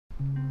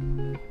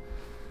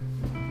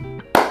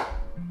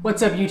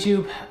What's up,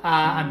 YouTube?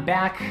 I'm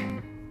back.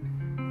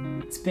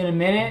 It's been a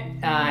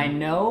minute, I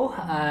know.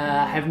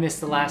 I've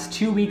missed the last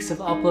 2 weeks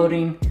of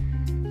uploading.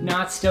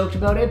 Not stoked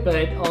about it,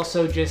 but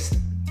also just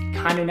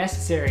kind of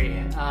necessary.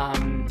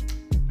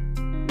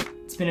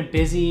 It's been a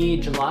busy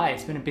July,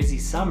 it's been a busy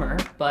summer,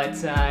 but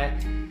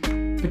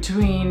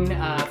between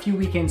a few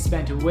weekends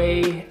spent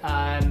away,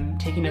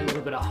 taking a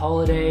little bit of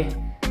holiday.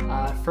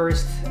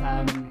 First,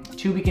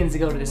 2 weekends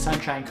ago to the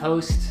Sunshine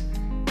Coast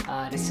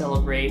to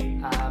celebrate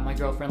my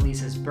girlfriend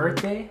Lisa's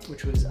birthday,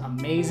 which was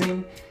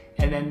amazing.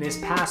 And then this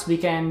past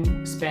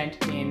weekend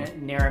spent in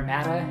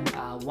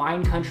Naramata,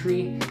 wine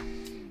country.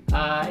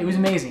 It was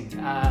amazing.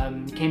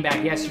 Came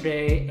back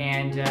yesterday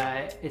and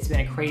it's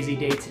been a crazy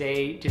day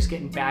today, just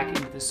getting back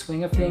into the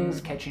swing of things,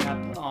 catching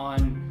up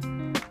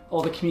on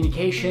all the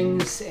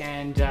communications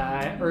and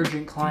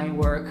urgent client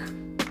work,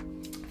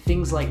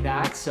 things like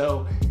that.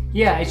 So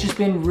yeah, it's just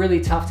been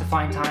really tough to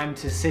find time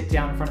to sit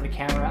down in front of the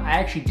camera. I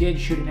actually did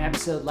shoot an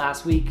episode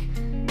last week,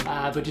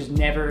 but just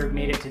never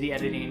made it to the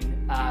editing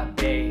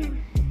bay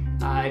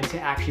to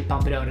actually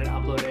pump it out and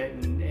upload it.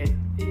 And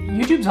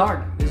YouTube's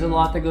hard. There's a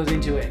lot that goes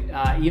into it,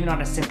 even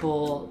on a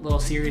simple little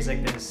series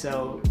like this.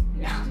 So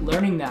yeah,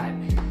 learning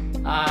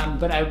that.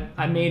 But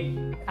I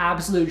made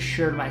absolute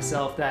sure to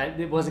myself that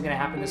it wasn't going to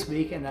happen this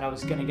week and that I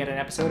was going to get an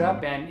episode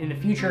up. And in the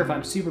future, if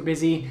I'm super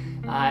busy,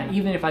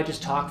 even if I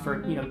just talk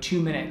for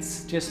 2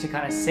 minutes just to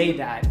kind of say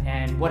that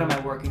and what am I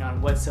working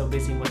on, what's so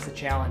busy, what's the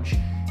challenge,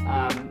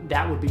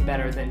 that would be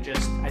better than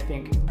just, I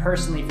think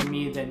personally for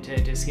me, than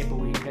to skip a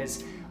week,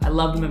 because I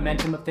love the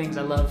momentum of things.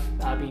 I love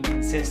being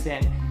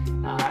consistent,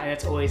 and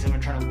it's always something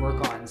I'm trying to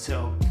work on.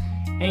 So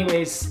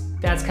anyways,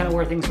 that's kind of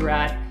where things were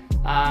at.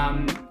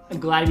 I'm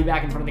glad to be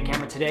back in front of the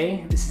camera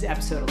today. This is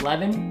episode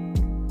 11,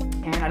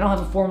 and I don't have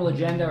a formal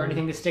agenda or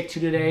anything to stick to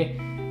today.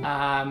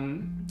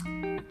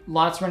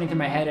 Lots running through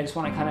my head. I just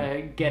want to kind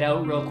of get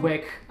out real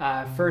quick.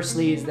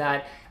 Firstly is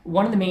that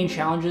one of the main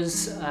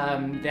challenges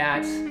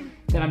that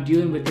I'm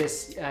dealing with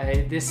this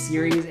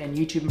series and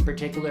YouTube in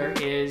particular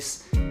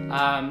is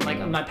like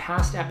on my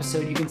past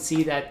episode, you can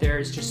see that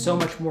there's just so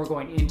much more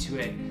going into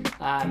it.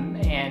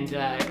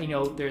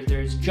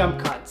 There's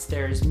jump cuts,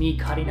 there's me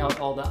cutting out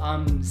all the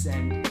ums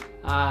and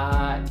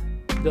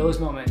those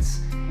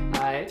moments,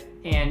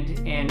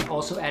 and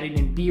also adding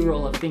in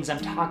B-roll of things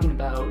I'm talking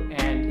about,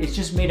 and it's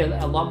just made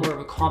a lot more of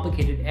a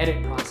complicated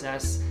edit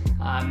process,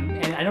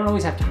 and I don't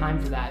always have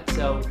time for that.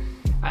 So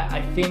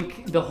I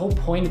think the whole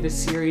point of this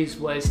series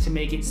was to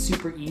make it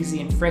super easy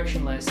and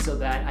frictionless so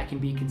that I can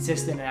be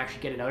consistent and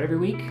actually get it out every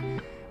week.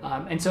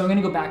 And so I'm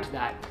gonna go back to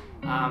that.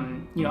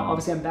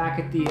 Obviously I'm back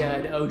at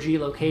the OG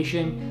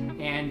location,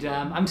 and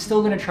I'm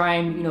still gonna try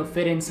and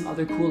fit in some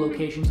other cool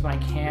locations when I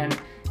can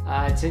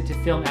to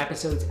film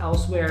episodes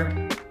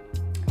elsewhere.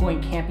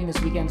 Going camping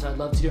this weekend, so I'd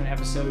love to do an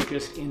episode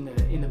just in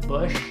the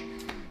bush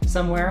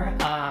somewhere.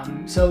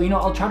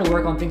 I'll try to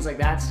work on things like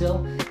that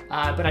still,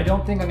 but I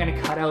don't think I'm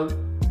gonna cut out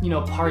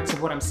parts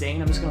of what I'm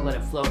saying. I'm just gonna let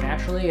it flow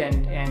naturally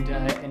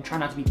and try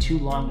not to be too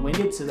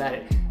long-winded so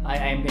that I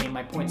am getting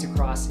my points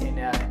across in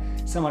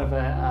somewhat of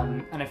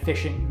an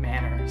efficient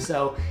manner.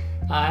 So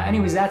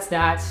anyways, that's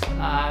that.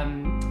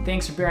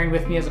 Thanks for bearing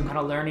with me as I'm kind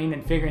of learning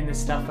and figuring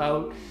this stuff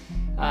out.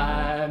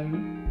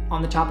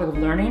 On the topic of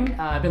learning,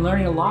 I've been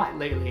learning a lot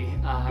lately,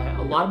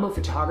 a lot about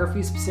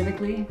photography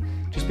specifically.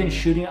 Just been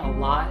shooting a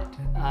lot,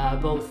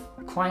 both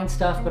client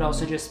stuff, but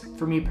also just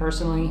for me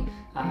personally,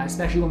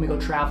 especially when we go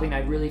traveling. I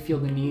really feel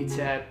the need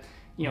to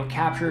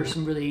capture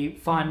some really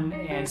fun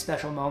and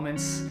special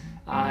moments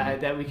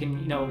that we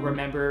can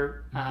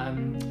remember,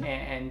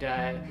 and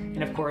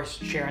of course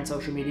share on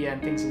social media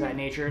and things of that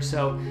nature.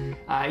 So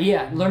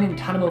yeah, learning a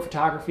ton about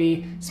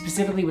photography,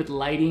 specifically with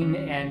lighting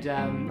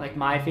and like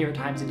my favorite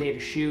times of day to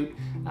shoot,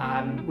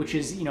 which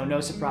is no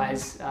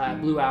surprise,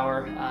 blue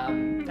hour.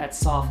 That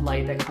soft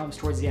light that comes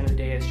towards the end of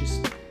the day is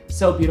just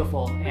so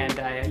beautiful.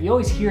 And you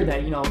always hear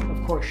that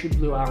of course shoot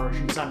blue hour or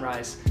shoot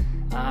sunrise,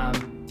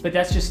 but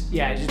that's just,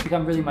 yeah, it's just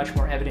become really much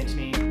more evident to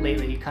me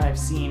lately, kind of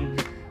seeing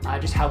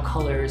just how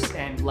colors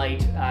and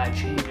light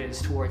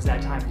changes towards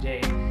that time of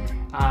day.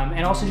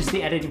 And also just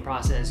the editing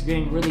process,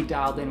 getting really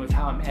dialed in with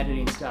how I'm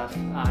editing stuff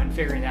and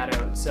figuring that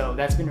out. So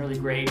that's been really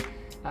great.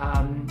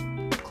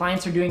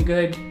 Clients are doing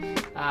good.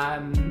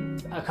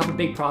 A couple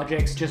big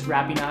projects just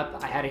wrapping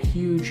up. I had a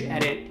huge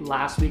edit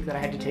last week that I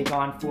had to take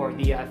on for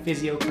the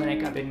physio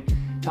clinic. I've been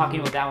talking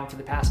about that one for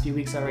the past few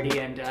weeks already,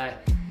 and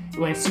it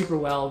went super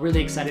well.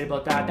 Really excited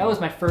about that. That was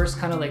my first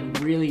kind of like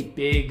really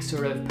big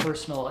sort of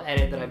personal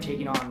edit that I've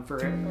taken on for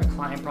a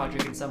client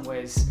project in some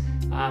ways.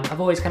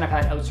 I've always kind of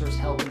had outsourced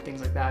help and things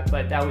like that,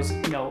 but that was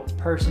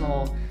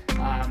personal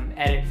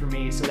edit for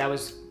me. So that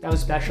was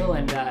special,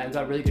 and I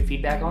got really good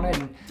feedback on it,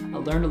 and I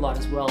learned a lot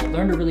as well.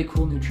 Learned a really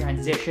cool new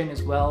transition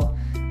as well.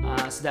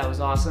 So that was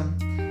awesome.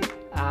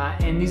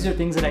 And these are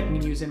things that I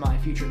can use in my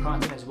future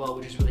content as well,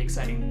 which is really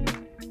exciting.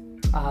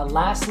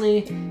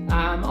 Lastly,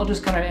 I'll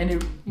just kind of end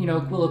it, a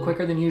little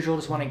quicker than usual.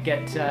 Just want to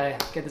get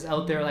this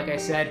out there. Like I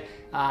said,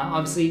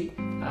 obviously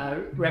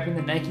repping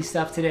the Nike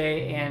stuff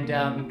today,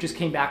 and just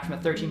came back from a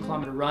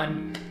 13-kilometer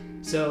run.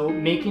 So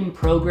making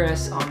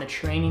progress on the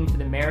training for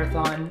the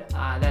marathon,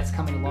 that's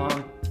coming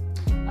along.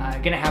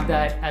 Gonna have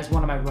that as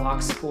one of my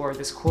rocks for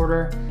this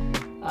quarter.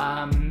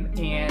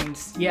 And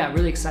yeah,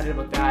 really excited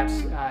about that,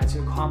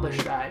 to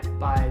accomplish that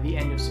by the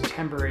end of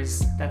September.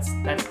 That's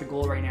the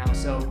goal right now.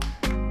 So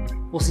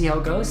we'll see how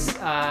it goes.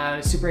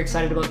 Super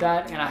excited about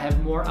that, and I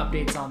have more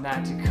updates on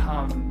that to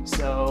come.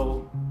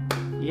 So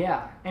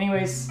yeah,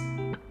 anyways,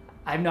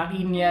 I have not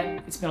eaten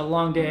yet. It's been a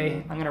long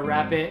day. I'm gonna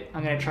wrap it.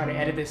 I'm gonna try to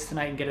edit this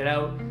tonight and get it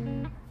out.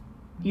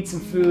 Eat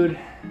some food,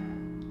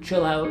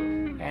 chill out,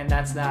 and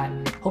that's that.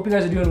 Hope you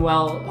guys are doing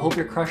well. Hope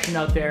you're crushing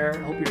out there.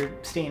 Hope you're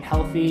staying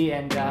healthy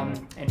and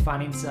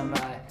finding some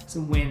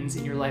wins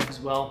in your life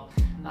as well.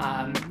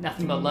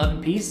 Nothing but love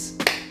and peace.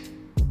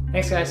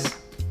 Thanks, guys.